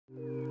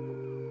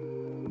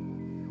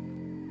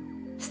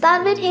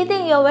Start with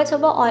heating your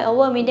vegetable oil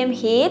over medium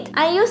heat.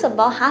 I use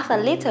about half a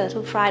liter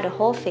to fry the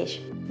whole fish.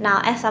 Now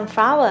add some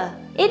flour.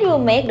 It will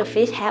make the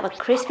fish have a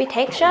crispy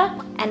texture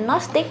and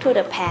not stick to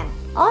the pan.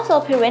 Also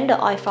prevent the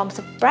oil from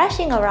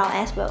splashing around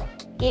as well.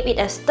 Give it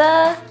a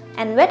stir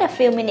and wait a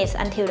few minutes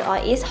until the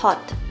oil is hot.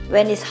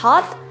 When it's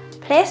hot,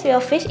 place your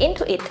fish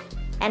into it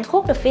and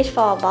cook the fish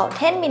for about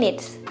 10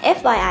 minutes.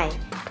 FYI,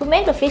 to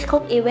make the fish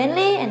cook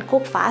evenly and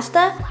cook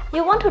faster,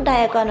 you want to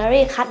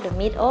diagonally cut the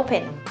meat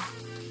open.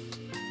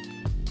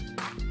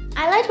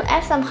 I like to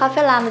add some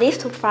kaffir lime leaves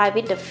to fry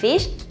with the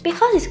fish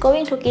because it's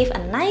going to give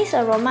a nice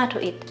aroma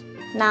to it.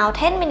 Now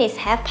 10 minutes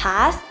have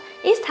passed,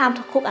 it's time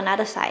to cook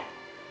another side.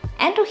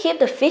 And to keep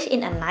the fish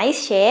in a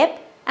nice shape,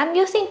 I'm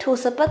using 2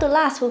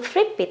 spatulas to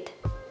flip it.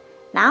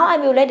 Now I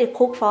will let it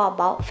cook for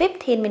about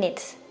 15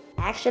 minutes.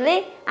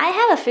 Actually, I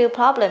have a few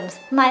problems.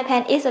 My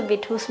pan is a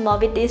bit too small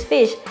with this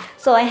fish,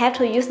 so I have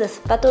to use the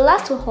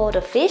spatulas to hold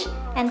the fish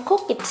and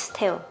cook its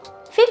tail.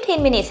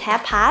 15 minutes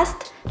have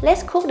passed.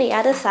 Let's cook the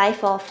other side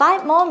for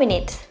 5 more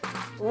minutes.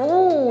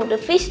 Ooh, the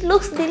fish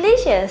looks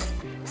delicious.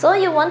 So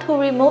you want to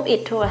remove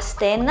it to a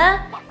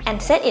strainer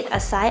and set it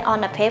aside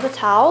on a paper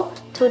towel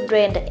to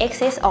drain the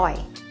excess oil.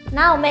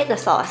 Now make the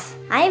sauce.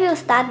 I will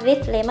start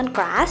with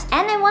lemongrass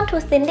and I want to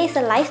thinly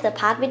slice the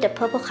part with the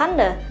purple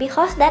color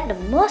because that's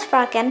the most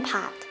fragrant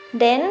part.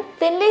 Then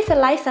thinly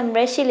slice some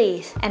red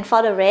chilies, and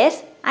for the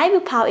rest, I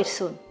will pound it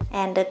soon.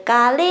 And the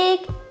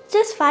garlic,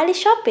 just finely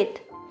chop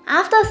it.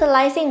 After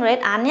slicing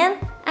red onion,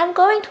 I'm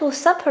going to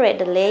separate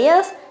the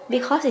layers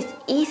because it's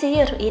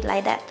easier to eat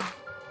like that.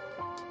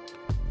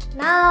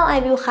 Now I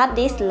will cut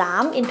this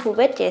lamb into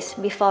wedges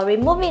before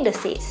removing the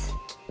seeds.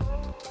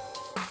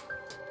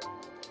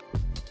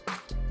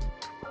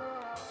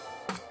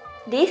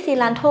 This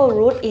cilantro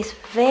root is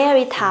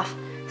very tough,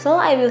 so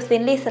I will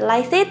thinly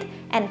slice it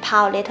and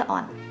pound later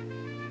on.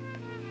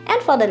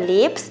 And for the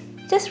leaves,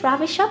 just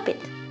roughly chop it.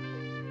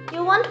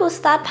 You want to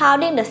start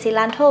pounding the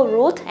cilantro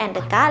root and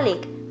the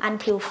garlic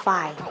until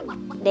fine.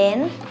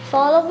 Then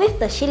follow with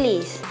the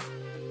chilies.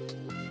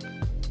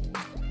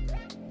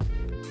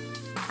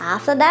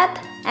 After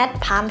that, add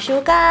palm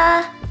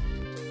sugar,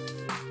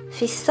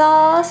 fish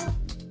sauce,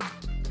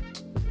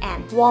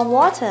 and warm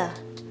water.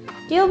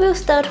 You will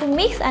stir to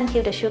mix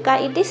until the sugar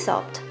is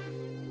dissolved.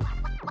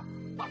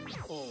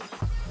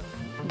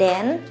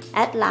 Then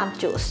add lime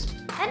juice.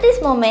 At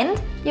this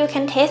moment, you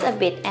can taste a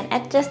bit and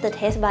adjust the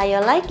taste by your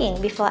liking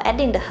before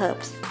adding the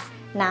herbs.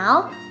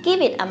 Now,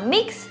 give it a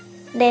mix.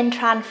 Then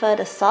transfer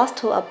the sauce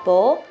to a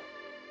bowl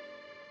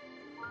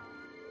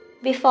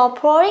before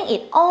pouring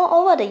it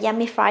all over the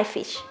yummy fried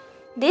fish.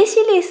 This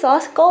chili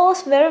sauce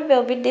goes very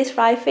well with this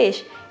fried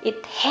fish.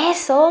 It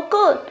tastes so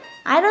good.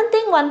 I don't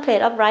think one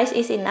plate of rice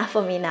is enough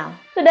for me now.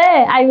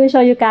 Today, I will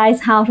show you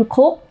guys how to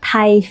cook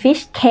Thai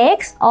fish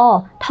cakes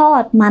or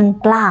Thod Man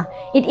Pla.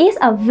 It is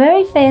a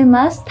very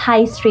famous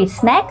Thai street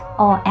snack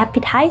or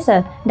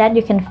appetizer that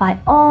you can find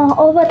all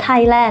over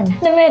Thailand.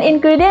 The main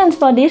ingredients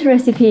for this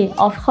recipe,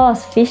 of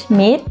course, fish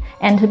meat.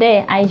 And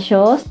today, I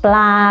chose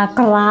pla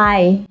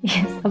kalai.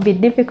 It's a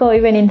bit difficult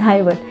even in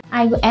Thai word.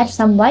 I will add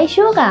some white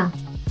sugar.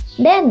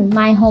 Then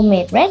my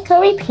homemade red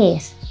curry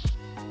paste.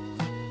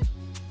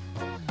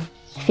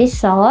 Fish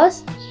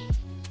sauce,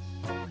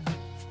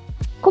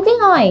 cooking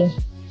oil.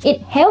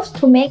 It helps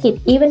to make it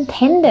even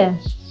tender.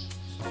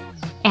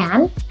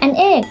 And an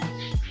egg.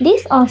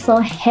 This also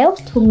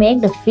helps to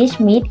make the fish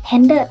meat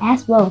tender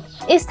as well.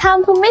 It's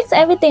time to mix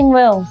everything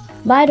well.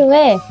 By the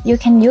way, you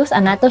can use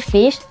another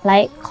fish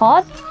like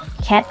cod,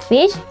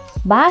 catfish,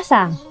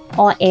 basa,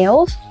 or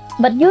else.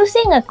 But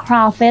using a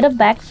crown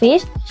featherback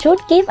fish should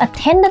give a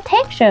tender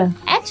texture.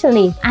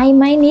 Actually, I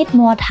might need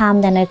more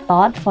time than I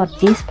thought for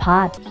this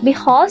part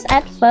because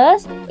at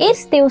first it's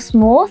still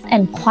smooth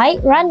and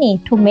quite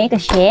runny to make a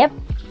shape.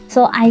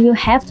 So I will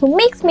have to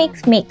mix.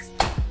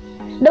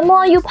 The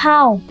more you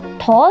pound,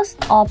 toast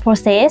or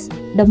process,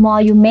 the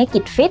more you make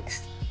it fit.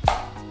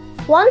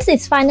 Once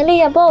it's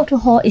finally able to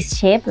hold its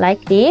shape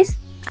like this,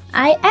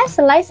 I add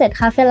sliced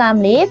kaffir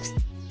lime leaves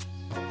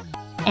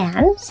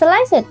and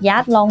sliced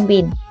yard long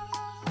bean.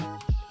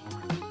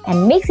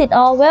 And mix it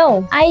all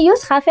well. I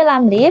use kaffir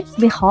lime leaves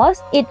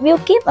because it will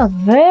give a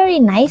very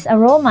nice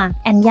aroma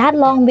and yard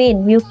long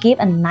bean will give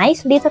a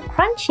nice little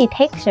crunchy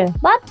texture.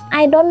 But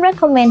I don't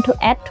recommend to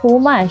add too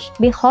much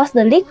because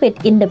the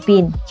liquid in the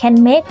bean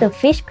can make the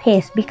fish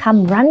paste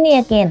become runny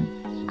again.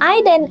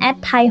 I then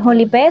add Thai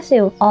holy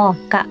basil or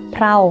ka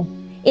prao.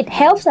 It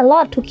helps a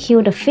lot to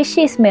kill the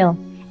fishy smell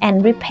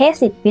and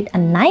replace it with a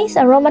nice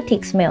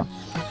aromatic smell.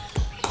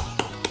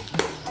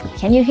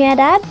 Can you hear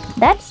that?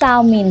 That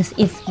sound means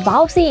it's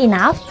bouncy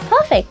enough.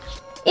 Perfect!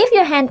 If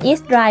your hand is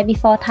dry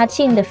before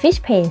touching the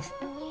fish paste,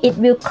 it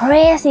will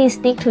crazy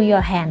stick to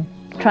your hand.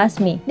 Trust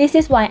me, this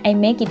is why I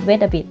make it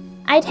wet a bit.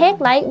 I take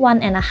like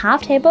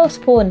 1.5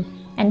 tablespoons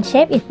and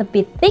shape it a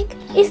bit thick.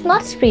 It's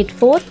not street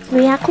food,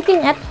 we are cooking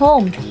at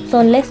home,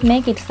 so let's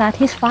make it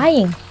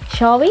satisfying,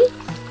 shall we?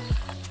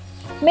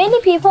 Many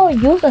people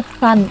use a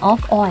ton of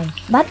oil,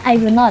 but I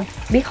will not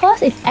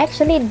because it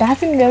actually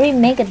doesn't really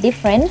make a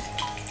difference.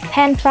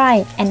 Pan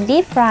fry and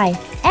deep fry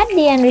at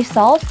the end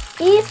result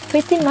is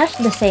pretty much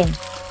the same.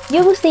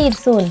 You will see it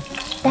soon.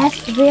 That's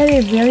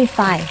very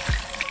fine.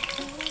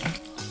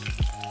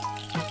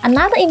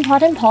 Another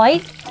important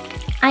point,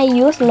 I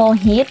use low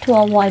heat to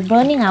avoid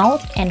burning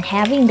out and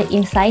having the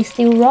inside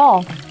still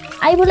raw.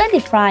 I will let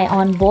it fry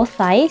on both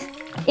sides.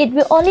 It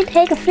will only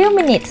take a few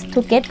minutes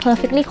to get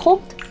perfectly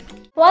cooked.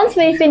 Once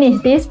we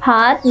finish this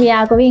part, we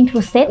are going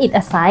to set it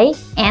aside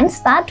and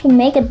start to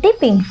make a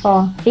dipping for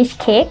fish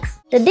cakes.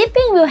 The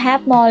dipping will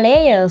have more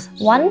layers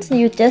once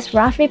you just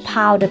roughly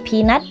pound the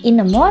peanut in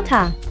a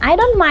mortar. I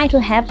don't mind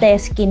to have their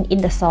skin in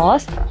the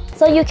sauce,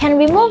 so you can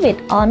remove it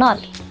or not,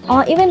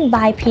 or even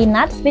buy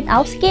peanuts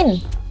without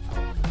skin.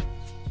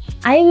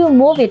 I will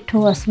move it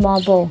to a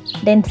small bowl,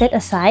 then set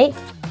aside.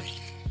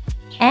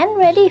 And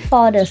ready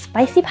for the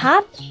spicy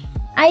part.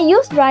 I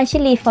use dry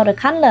chili for the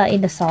color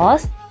in the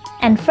sauce,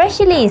 and fresh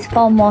chilies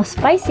for more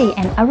spicy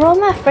and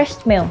aroma fresh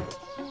smell.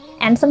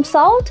 And some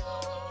salt.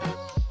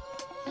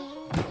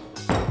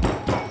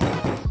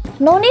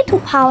 No need to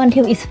pound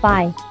until it's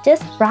fine,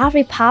 just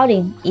roughly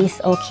pounding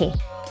is okay.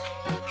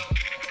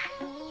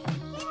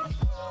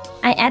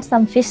 I add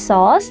some fish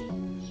sauce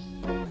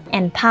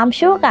and palm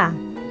sugar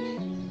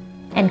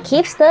and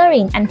keep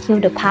stirring until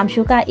the palm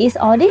sugar is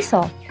all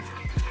dissolved.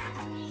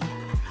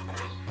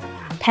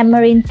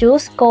 Tamarind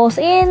juice goes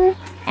in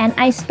and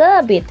I stir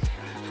a bit.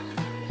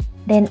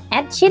 Then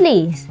add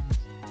chilies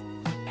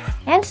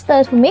and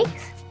stir to mix.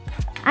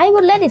 I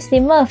will let it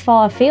simmer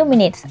for a few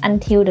minutes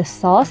until the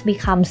sauce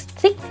becomes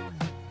thick.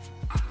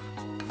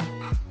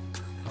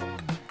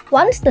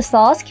 Once the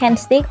sauce can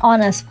stick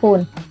on a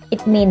spoon,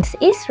 it means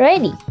it's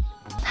ready.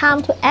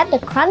 Time to add the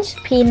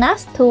crunched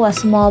peanuts to a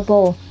small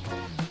bowl.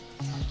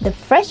 The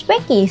fresh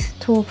veggies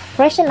to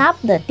freshen up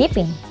the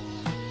dipping.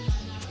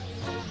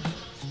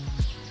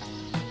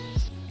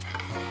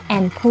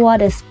 And pour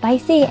the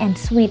spicy and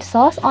sweet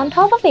sauce on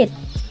top of it.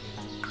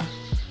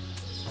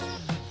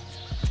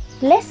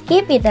 Let's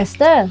give it a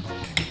stir.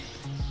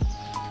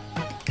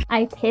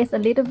 I taste a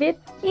little bit.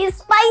 It's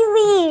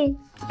spicy!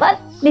 But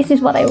this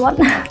is what I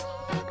want.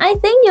 I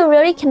think you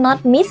really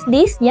cannot miss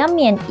these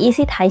yummy and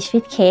easy Thai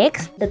fish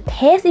cakes. The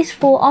taste is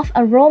full of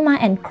aroma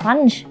and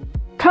crunch.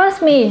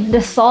 Trust me,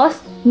 the sauce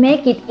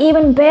make it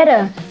even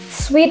better.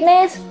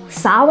 Sweetness,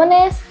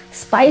 sourness,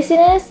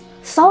 spiciness,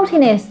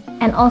 saltiness,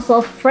 and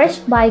also fresh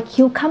by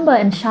cucumber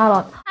and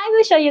shallot. I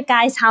will show you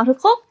guys how to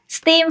cook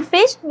steamed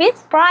fish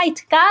with fried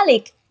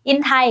garlic.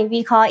 In Thai,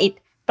 we call it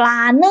ปลา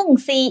นึ่ง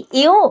ซี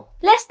อิ๊ว.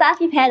 Let's start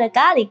prepare the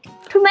garlic.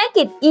 To make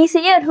it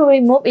easier to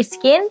remove its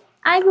skin,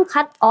 I will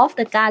cut off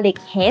the garlic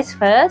heads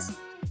first.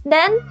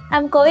 Then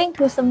I'm going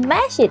to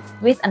smash it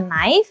with a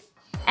knife.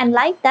 And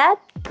like that,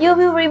 you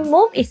will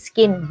remove its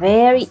skin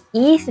very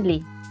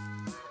easily.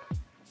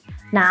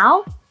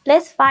 Now,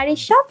 let's finely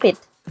chop it.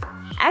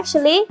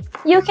 Actually,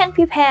 you can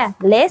prepare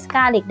less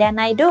garlic than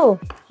I do.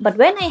 But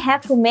when I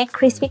have to make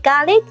crispy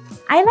garlic,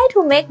 I like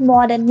to make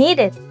more than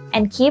needed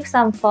and keep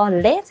some for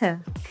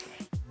later.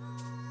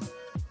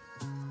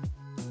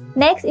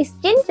 Next is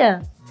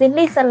ginger.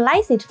 Thinly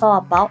slice it for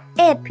about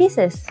 8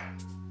 pieces.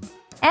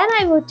 And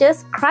I will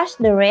just crush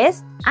the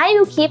rest. I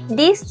will keep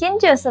these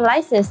ginger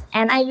slices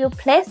and I will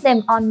place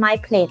them on my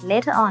plate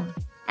later on.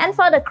 And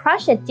for the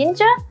crushed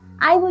ginger,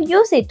 I will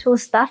use it to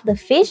stuff the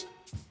fish.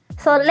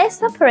 So let's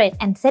separate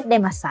and set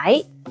them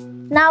aside.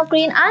 Now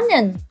green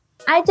onion.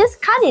 I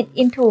just cut it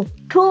into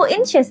 2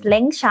 inches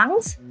length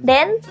chunks.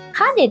 Then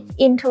cut it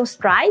into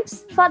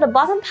stripes. For the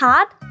bottom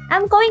part,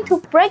 I'm going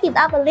to break it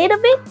up a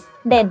little bit.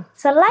 Then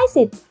slice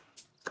it.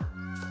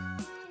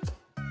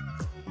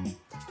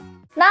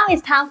 Now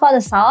it's time for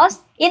the sauce.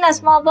 In a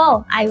small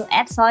bowl, I will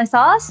add soy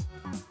sauce,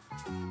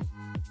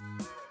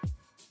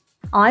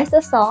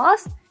 oyster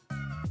sauce,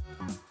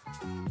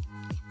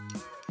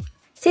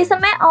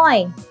 sesame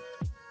oil,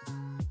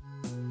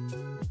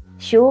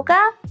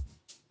 sugar,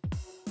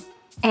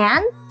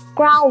 and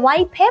ground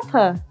white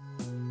pepper.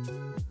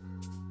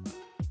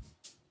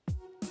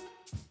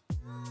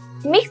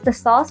 Mix the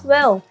sauce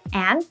well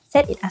and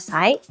set it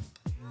aside.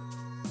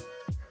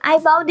 I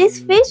boil this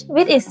fish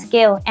with its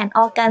scale and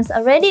organs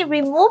already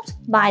removed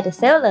by the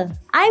seller.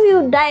 I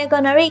will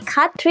diagonally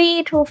cut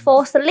 3 to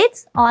 4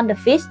 slits on the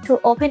fish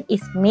to open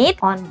its meat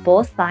on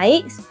both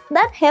sides.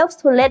 That helps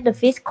to let the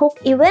fish cook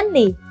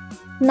evenly.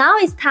 Now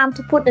it's time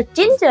to put the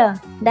ginger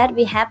that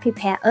we have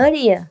prepared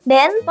earlier.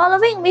 Then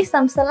following with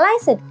some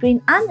sliced green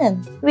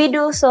onion. We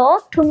do so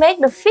to make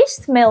the fish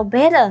smell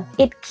better.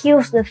 It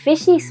kills the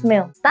fishy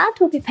smell. Start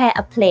to prepare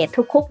a plate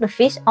to cook the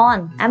fish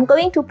on. I'm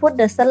going to put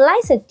the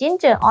sliced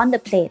ginger on the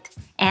plate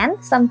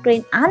and some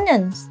green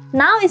onions.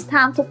 Now it's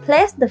time to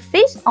place the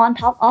fish on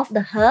top of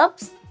the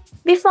herbs.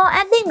 Before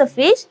adding the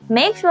fish,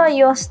 make sure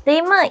your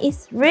steamer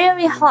is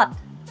really hot.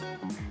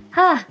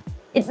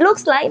 It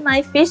looks like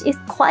my fish is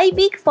quite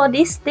big for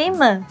this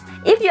steamer.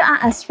 If you are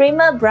a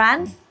streamer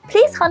brand,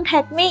 please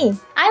contact me.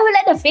 I will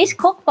let the fish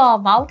cook for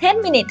about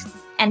 10 minutes.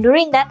 And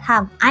during that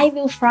time, I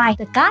will fry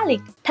the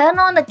garlic. Turn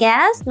on the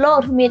gas, low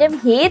to medium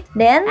heat,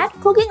 then add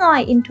cooking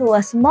oil into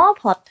a small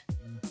pot.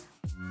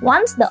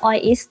 Once the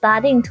oil is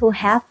starting to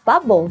have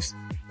bubbles,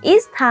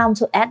 It's time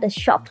to add the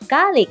chopped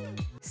garlic.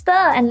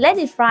 Stir and let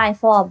it fry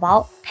for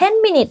about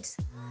 10 minutes.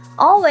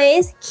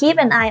 Always keep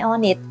an eye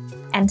on it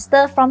and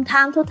stir from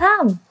time to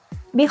time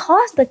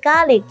because the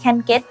garlic can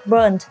get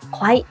burnt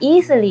quite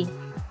easily.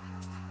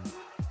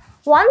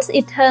 Once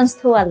it turns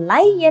to a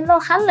light yellow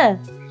color,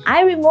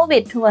 I remove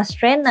it to a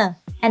strainer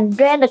and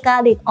drain the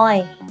garlic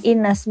oil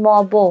in a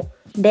small bowl.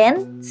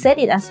 Then set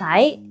it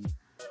aside.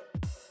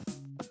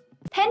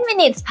 10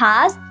 minutes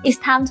pass, it's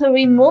time to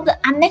remove the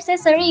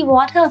unnecessary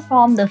water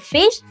from the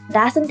fish.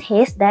 Doesn't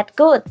taste that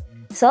good,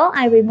 so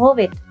I remove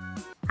it.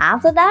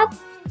 After that,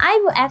 I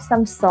will add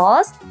some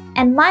sauce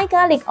and my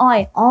garlic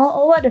oil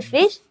all over the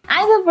fish.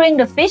 I will bring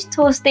the fish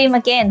to steam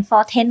again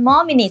for 10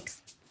 more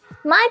minutes.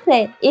 My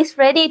plate is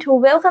ready to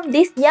welcome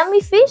this yummy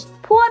fish.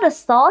 Pour the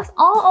sauce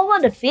all over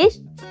the fish.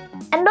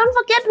 And don't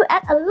forget to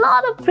add a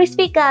lot of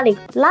crispy garlic.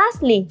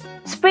 Lastly,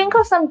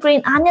 sprinkle some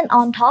green onion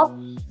on top.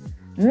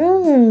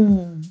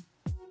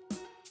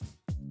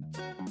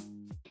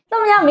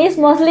 Tom yum is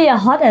mostly a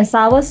hot and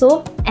sour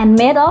soup and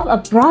made of a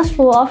broth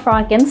full of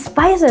fragrant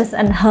spices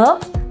and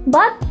herbs.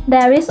 But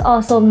there is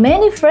also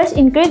many fresh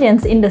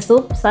ingredients in the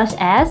soup such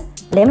as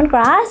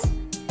lemongrass,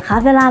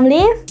 kaffir lime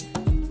leaf,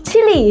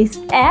 chilies,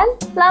 and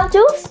lime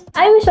juice.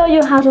 I will show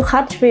you how to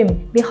cut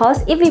shrimp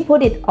because if we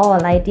put it all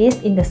like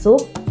this in the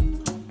soup,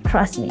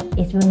 trust me,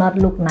 it will not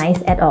look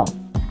nice at all.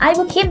 I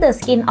will keep the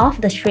skin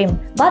off the shrimp,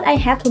 but I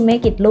have to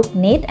make it look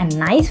neat and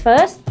nice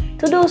first.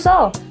 To do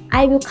so,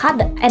 I will cut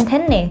the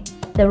antennae,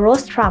 the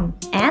rostrum,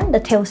 and the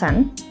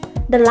tailson.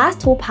 The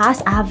last two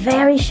parts are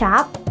very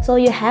sharp, so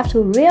you have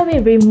to really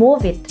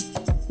remove it.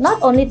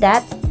 Not only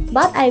that,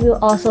 but I will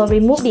also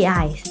remove the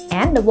eyes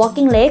and the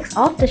walking legs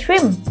of the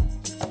shrimp.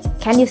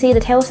 Can you see the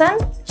tailson?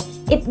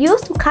 It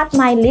used to cut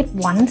my lip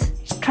once.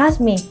 Trust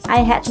me, I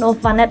had no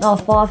fun at all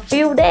for a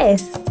few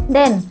days.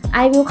 Then,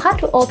 I will cut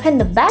to open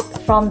the back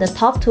from the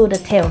top to the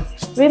tail.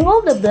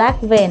 Remove the black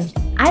vein.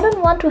 I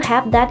don't want to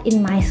have that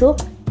in my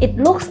soup. It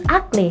looks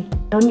ugly,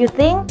 don't you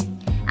think?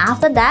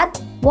 After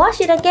that,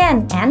 wash it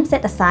again and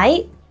set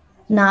aside.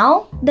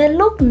 Now, they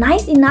look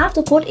nice enough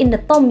to put in the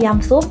tom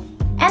yum soup.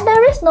 And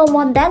there is no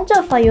more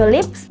danger for your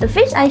lips. The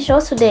fish I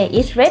chose today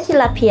is red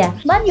tilapia,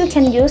 but you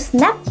can use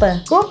snapper,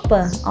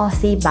 grouper, or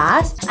sea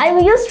bass. I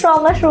will use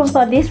straw mushroom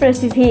for this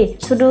recipe.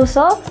 To do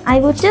so, I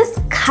will just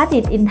cut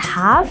it in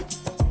half.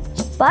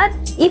 But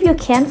if you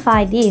can't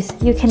find this,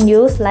 you can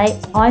use like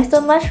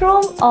oyster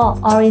mushroom or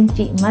orange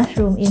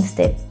mushroom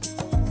instead.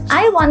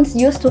 I once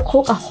used to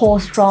cook a whole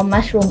straw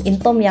mushroom in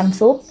tom yum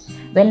soup.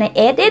 When I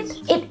ate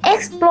it, it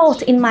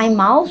exploded in my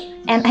mouth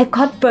and I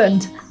got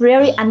burnt.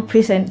 Really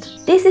unpleasant.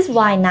 This is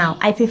why now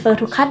I prefer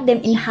to cut them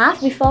in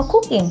half before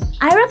cooking.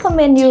 I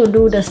recommend you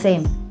do the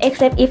same,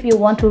 except if you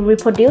want to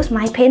reproduce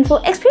my painful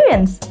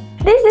experience.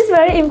 This is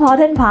very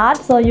important part,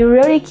 so you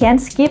really can't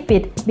skip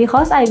it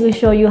because I will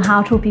show you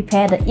how to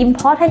prepare the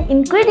important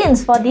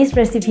ingredients for this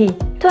recipe.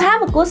 To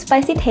have a good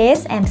spicy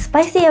taste and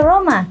spicy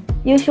aroma,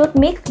 you should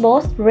mix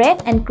both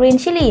red and green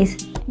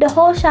chilies, the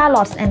whole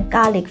shallots and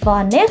garlic for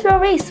a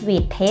naturally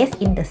sweet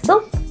taste in the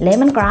soup,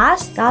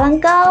 lemongrass,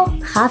 galangal,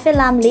 kaffir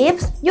lime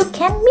leaves. You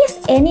can't miss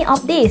any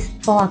of these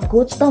for a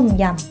good tom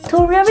yum.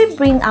 To really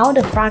bring out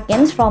the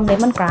fragrance from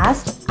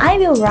lemongrass, I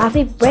will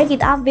roughly break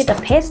it up with a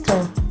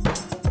pestle.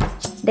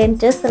 Then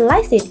just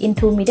slice it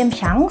into medium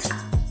chunks.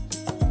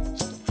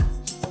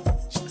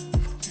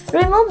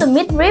 Remove the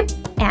midrib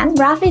and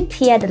roughly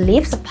tear the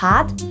leaves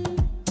apart.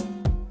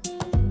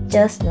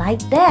 Just like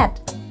that.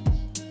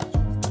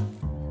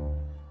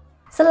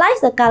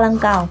 Slice the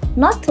galangal,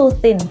 not too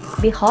thin,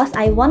 because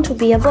I want to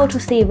be able to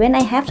see when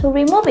I have to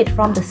remove it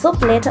from the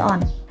soup later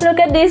on. Look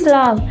at this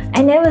lamb!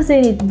 I never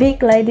seen it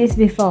big like this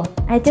before.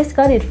 I just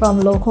got it from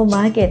local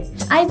market.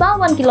 I bought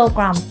 1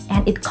 kilogram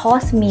and it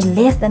cost me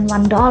less than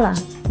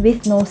 $1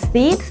 with no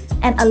seeds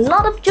and a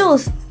lot of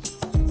juice.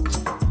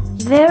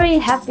 Very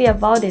happy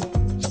about it.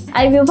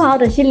 I will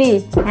pound the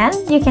chili and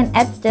you can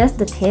adjust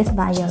the taste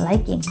by your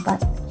liking,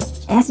 but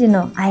as you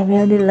know, I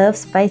really love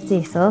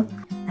spicy, so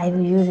I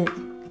will use it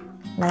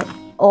like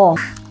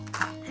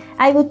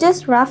I will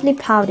just roughly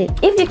pound it.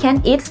 If you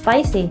can't eat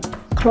spicy,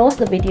 close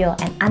the video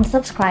and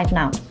unsubscribe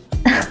now.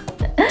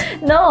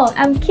 No,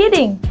 I'm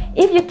kidding.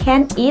 If you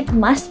can't eat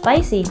much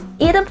spicy,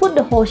 either put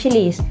the whole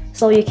chilies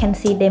so you can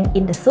see them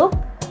in the soup,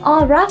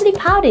 or roughly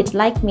pound it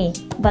like me,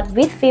 but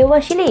with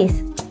fewer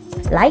chilies.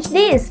 Like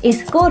this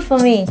is good for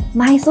me.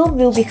 My soup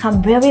will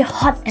become very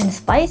hot and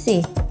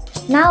spicy.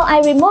 Now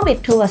I remove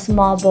it to a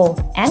small bowl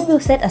and will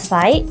set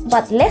aside,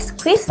 but let's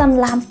squeeze some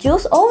lime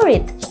juice over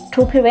it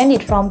to prevent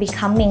it from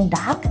becoming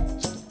dark.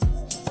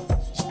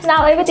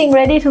 Now everything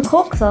ready to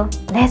cook, so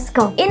let's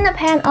go. In a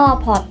pan or a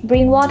pot,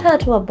 bring water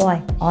to a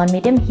boil. On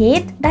medium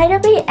heat,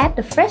 directly add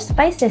the fresh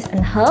spices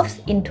and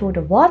herbs into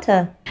the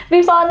water.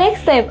 Before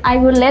next step, I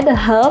will let the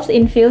herbs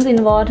infuse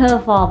in water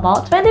for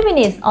about 20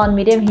 minutes on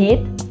medium heat.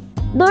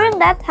 During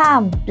that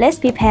time, let's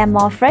prepare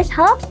more fresh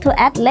herbs to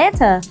add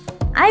later.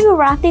 I will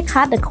roughly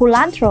cut the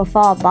cilantro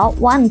for about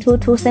 1 to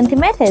 2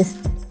 centimeters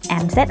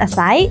and set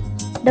aside.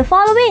 The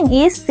following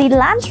is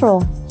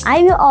cilantro.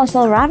 I will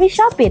also roughly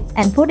chop it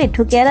and put it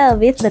together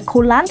with the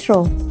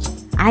cilantro.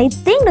 I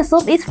think the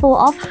soup is full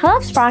of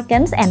herbs,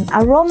 fragrance, and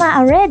aroma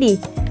already,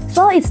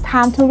 so it's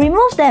time to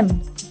remove them.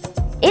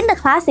 In the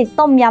classic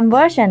Tom Yum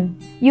version,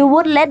 you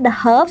would let the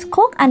herbs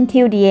cook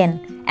until the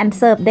end and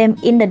serve them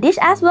in the dish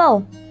as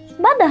well.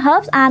 But the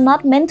herbs are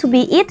not meant to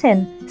be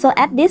eaten, so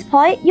at this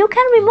point you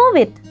can remove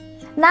it.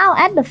 Now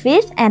add the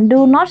fish and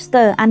do not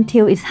stir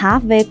until it's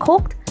halfway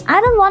cooked. I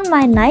don't want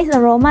my nice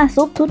aroma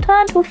soup to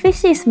turn to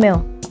fishy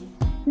smell.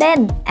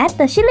 Then add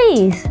the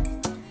chilies.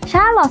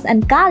 Shallots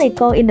and garlic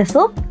go in the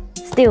soup.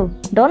 Still,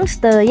 don't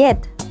stir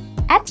yet.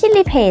 Add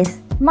chili paste.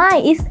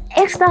 Mine is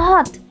extra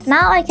hot.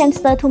 Now I can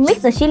stir to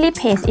mix the chili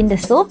paste in the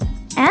soup.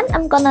 And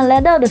I'm gonna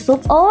ladle the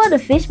soup over the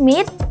fish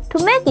meat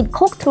to make it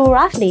cook too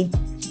roughly.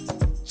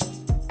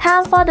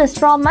 Time for the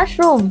straw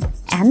mushroom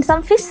and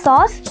some fish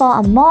sauce for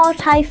a more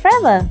Thai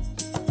flavor.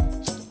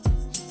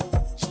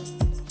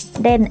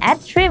 Then add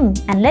shrimp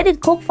and let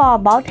it cook for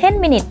about 10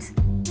 minutes.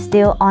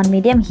 Still on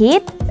medium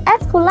heat,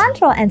 add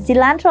cilantro and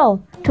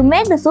cilantro. To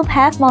make the soup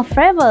have more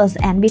flavors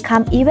and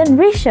become even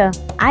richer,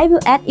 I will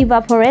add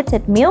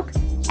evaporated milk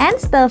and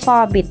stir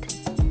for a bit.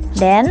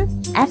 Then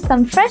add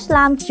some fresh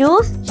lime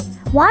juice.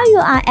 While you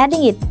are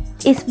adding it,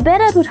 it's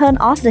better to turn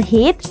off the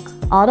heat,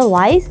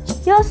 otherwise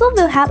your soup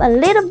will have a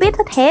little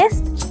bitter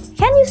taste.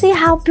 Can you see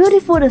how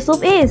beautiful the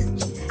soup is?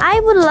 I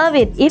would love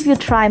it if you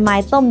try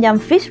my Tom Yum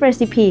fish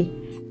recipe.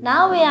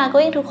 Now we are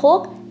going to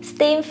cook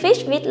steamed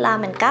fish with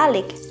lime and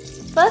garlic.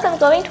 First, I'm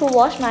going to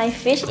wash my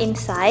fish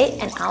inside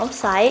and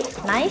outside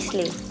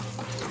nicely.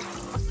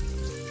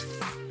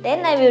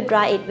 Then I will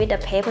dry it with a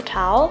paper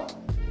towel.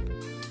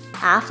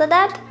 After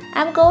that,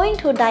 I'm going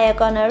to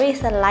diagonally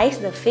slice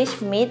the fish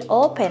meat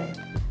open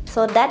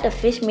so that the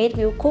fish meat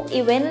will cook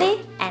evenly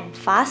and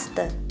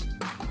faster.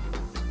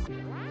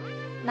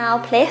 Now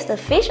place the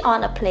fish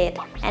on a plate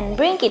and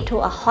bring it to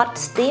a hot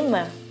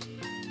steamer.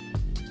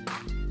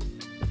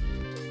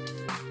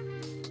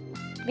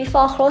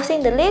 Before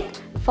closing the lid,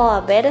 for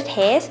a better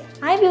taste,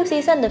 I will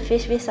season the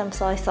fish with some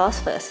soy sauce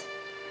first.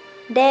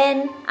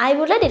 Then, I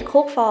will let it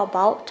cook for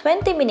about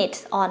 20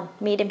 minutes on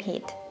medium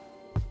heat.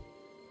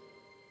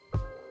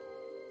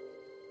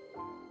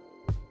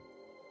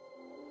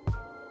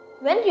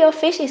 When your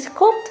fish is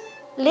cooked,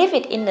 leave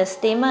it in the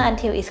steamer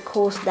until it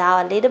cools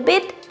down a little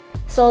bit.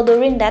 So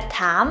during that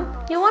time,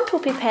 you want to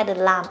prepare the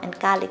lime and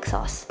garlic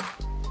sauce.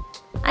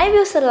 I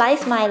will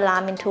slice my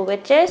lime into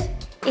wedges.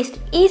 It's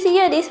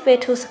easier this way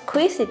to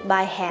squeeze it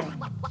by hand.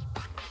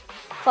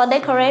 For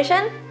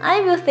decoration, I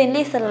will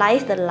thinly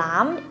slice the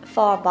lime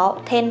for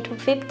about 10 to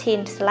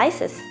 15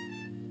 slices.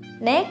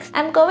 Next,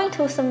 I'm going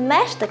to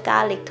smash the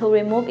garlic to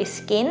remove its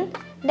skin.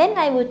 Then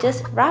I will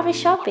just roughly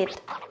chop it.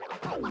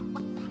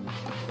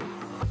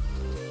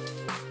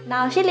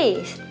 Now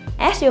chilies.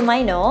 As you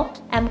might know,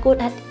 I'm good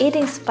at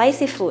eating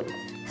spicy food,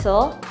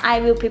 so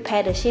I will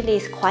prepare the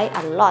chilies quite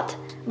a lot.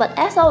 But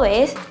as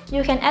always,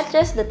 you can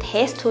adjust the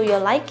taste to your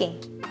liking.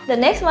 The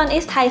next one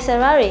is Thai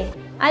celery.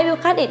 I will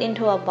cut it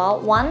into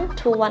about 1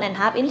 to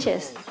 1.5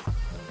 inches.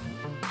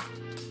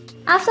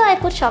 After I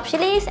put chopped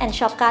chilies and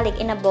chopped garlic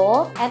in a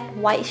bowl, add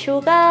white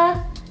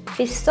sugar,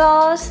 fish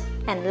sauce,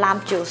 and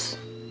lime juice.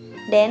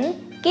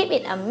 Then give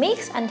it a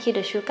mix until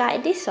the sugar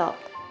is dissolved.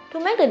 To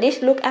make the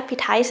dish look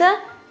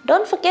appetizer,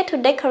 don't forget to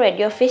decorate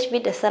your fish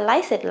with the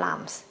sliced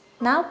limes.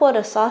 Now pour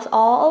the sauce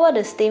all over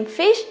the steamed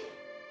fish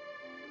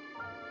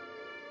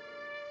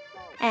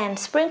and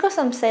sprinkle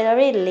some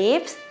celery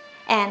leaves,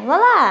 and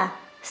voila!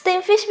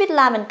 Steamed fish with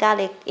lime and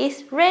garlic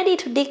is ready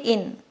to dig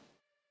in.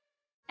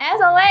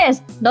 As always,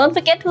 don't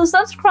forget to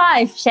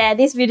subscribe, share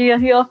this video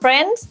with your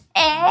friends,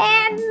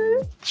 and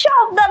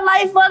chop that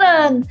like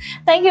button.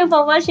 Thank you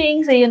for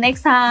watching. See you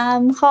next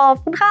time. ขอบ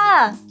คุณค่ะ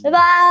บ๊ายบ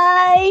า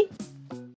ย